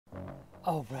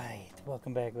All right,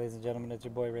 welcome back, ladies and gentlemen. It's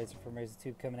your boy Razor from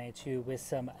RazorTube coming at you with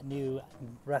some new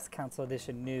Rust Council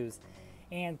Edition news.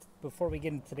 And before we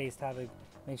get into today's topic,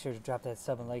 make sure to drop that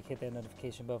sub and like, hit that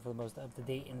notification bell for the most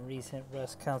up-to-date and recent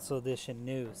Rust Council Edition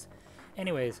news.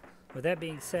 Anyways, with that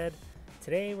being said,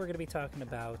 today we're going to be talking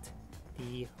about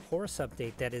the horse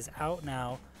update that is out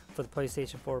now for the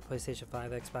PlayStation 4, PlayStation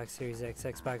 5, Xbox Series X,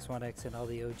 Xbox One X, and all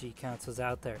the OG consoles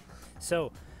out there.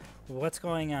 So, what's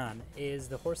going on is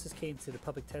the horses came to the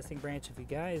public testing branch. If you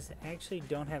guys actually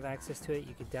don't have access to it,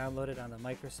 you can download it on the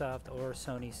Microsoft or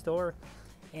Sony store.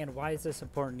 And why is this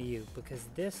important to you? Because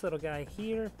this little guy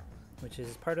here, which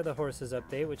is part of the horses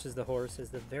update, which is the horse, is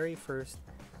the very first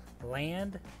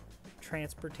land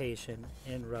transportation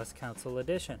in Rust Council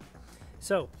Edition.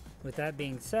 So with that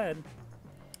being said,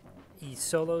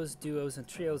 solos, duos, and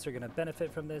trios are going to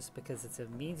benefit from this because it's a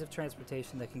means of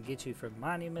transportation that can get you from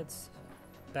monuments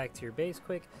back to your base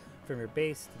quick, from your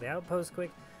base to the outpost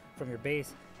quick, from your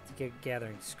base to get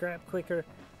gathering scrap quicker.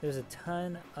 There's a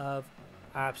ton of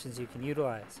options you can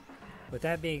utilize. With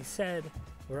that being said,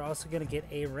 we're also going to get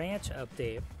a ranch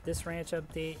update. This ranch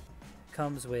update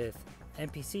comes with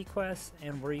NPC quests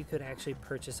and where you could actually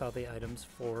purchase all the items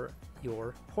for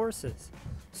your horses.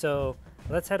 So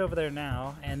let's head over there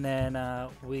now, and then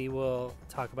we will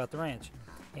talk about the ranch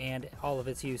and all of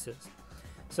its uses.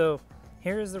 So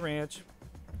here is the ranch.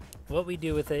 What we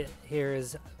do with it here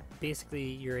is basically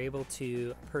you're able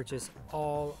to purchase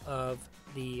all of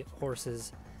the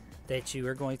horses that you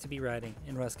are going to be riding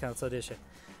in Rust Council Edition,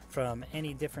 from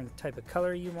any different type of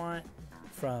color you want,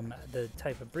 from the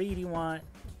type of breed you want.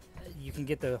 You can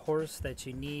get the horse that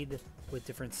you need with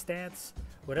different stats.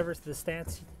 Whatever the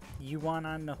stats you want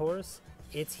on the horse,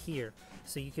 it's here.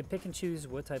 So you can pick and choose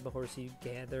what type of horse you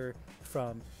gather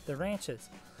from the ranches.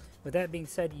 With that being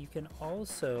said, you can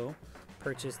also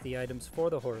purchase the items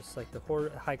for the horse, like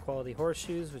the high quality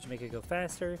horseshoes, which make it go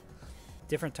faster,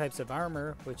 different types of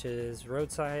armor, which is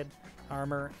roadside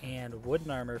armor and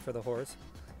wooden armor for the horse.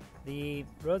 The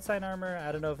roadside armor,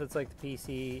 I don't know if it's like the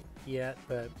PC yet,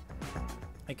 but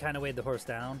it kind of weighed the horse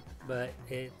down, but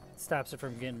it stops it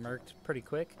from getting murked pretty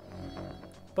quick.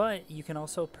 But you can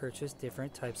also purchase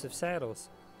different types of saddles.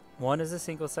 One is a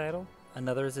single saddle,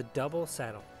 another is a double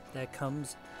saddle that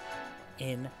comes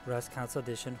in Rust Council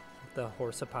Edition, the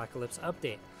Horse Apocalypse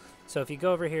update. So if you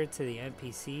go over here to the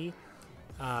NPC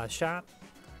shop,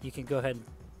 you can go ahead and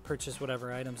purchase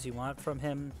whatever items you want from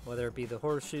him, whether it be the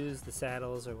horseshoes, the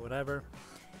saddles, or whatever,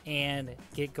 and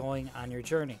get going on your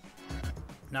journey.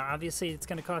 Now obviously it's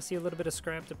going to cost you a little bit of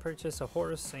scrap to purchase a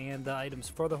horse and the items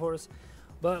for the horse,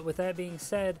 but with that being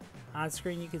said, on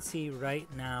screen you can see right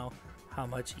now how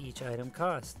much each item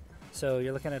costs. So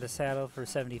you're looking at a saddle for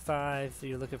 75,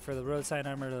 you're looking for the roadside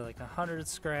armor like 100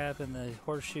 scrap, and the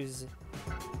horseshoes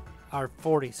are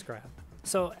 40 scrap.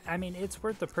 So, I mean, it's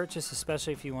worth the purchase,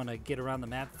 especially if you want to get around the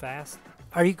map fast.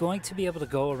 Are you going to be able to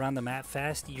go around the map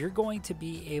fast? You're going to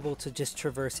be able to just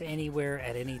traverse anywhere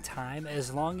at any time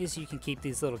as long as you can keep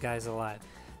these little guys alive.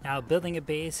 Now, building a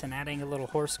base and adding a little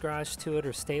horse garage to it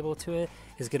or stable to it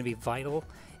is going to be vital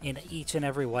in each and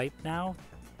every wipe now,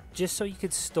 just so you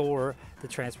could store the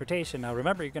transportation. Now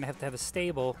remember, you're going to have a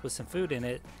stable with some food in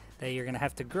it that you're going to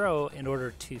have to grow in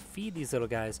order to feed these little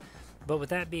guys. But with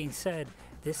that being said,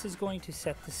 this is going to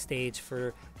set the stage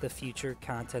for the future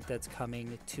content that's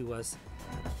coming to us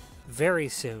very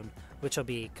soon, which will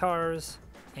be cars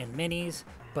and minis,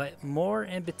 but more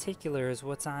in particular is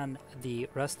what's on the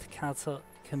Rust Council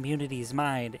community's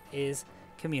mind is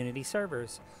community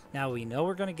servers. Now we know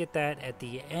we're going to get that at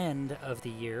the end of the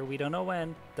year. We don't know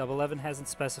when. Double 11 hasn't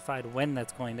specified when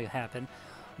that's going to happen,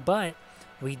 but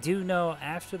we do know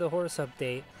after the horse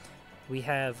update we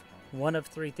have one of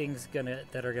three things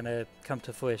that are gonna come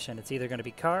to fruition. It's either going to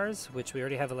be cars, which we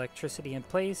already have electricity in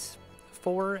place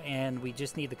for, and we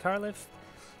just need the car lift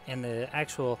and the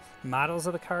actual models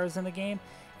of the cars in the game,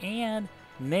 and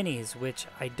minis, which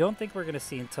I don't think we're going to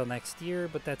see until next year,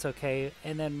 but that's okay.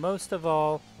 And then most of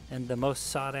all, and the most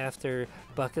sought after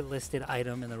bucket listed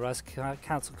item in the Rust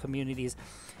Council community's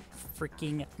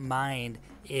freaking mind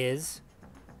is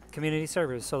community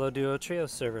servers, solo, duo, trio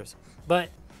servers. But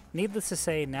needless to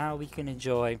say, now we can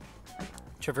enjoy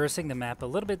traversing the map a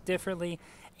little bit differently,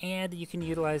 and you can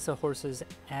utilize the horses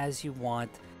as you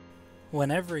want,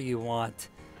 whenever you want,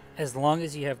 as long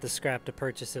as you have the scrap to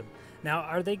purchase them. Now,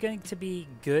 are they going to be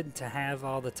good to have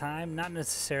all the time? Not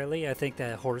necessarily. I think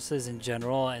that horses in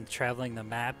general and traveling the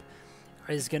map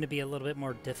is going to be a little bit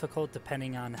more difficult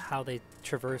depending on how they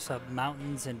traverse up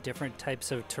mountains and different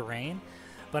types of terrain.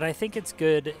 But I think it's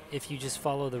good if you just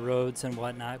follow the roads and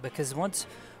whatnot, because once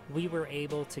we were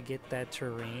able to get that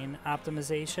terrain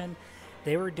optimization,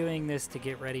 they were doing this to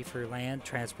get ready for land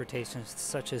transportation,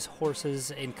 such as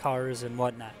horses and cars and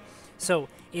whatnot. So,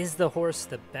 is the horse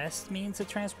the best means of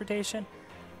transportation?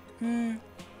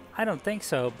 I don't think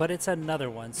so, but it's another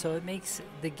one. So it makes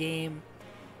the game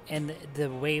and the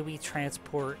way we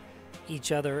transport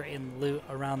each other and loot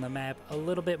around the map a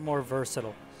little bit more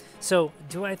versatile. So,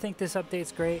 do I think this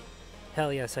update's great?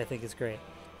 Hell yes, I think it's great.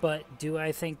 But do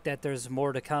I think that there's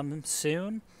more to come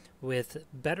soon with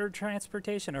better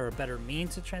transportation or a better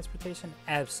means of transportation?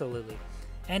 Absolutely.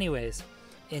 Anyways,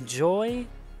 enjoy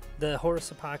the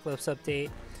Horse Apocalypse update.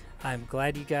 I'm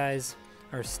glad you guys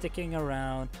are sticking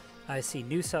around. I see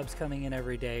new subs coming in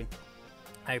every day.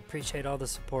 I appreciate all the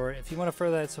support. If you want to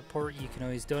further that support, you can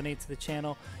always donate to the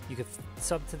channel. You can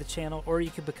sub to the channel, or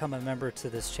you can become a member to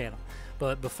this channel.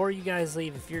 But before you guys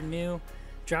leave, if you're new,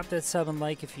 drop that sub and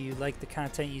like if you like the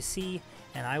content you see,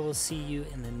 and I will see you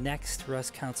in the next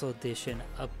Rust Council Edition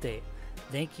update.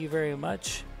 Thank you very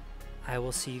much. I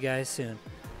will see you guys soon.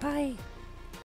 Bye.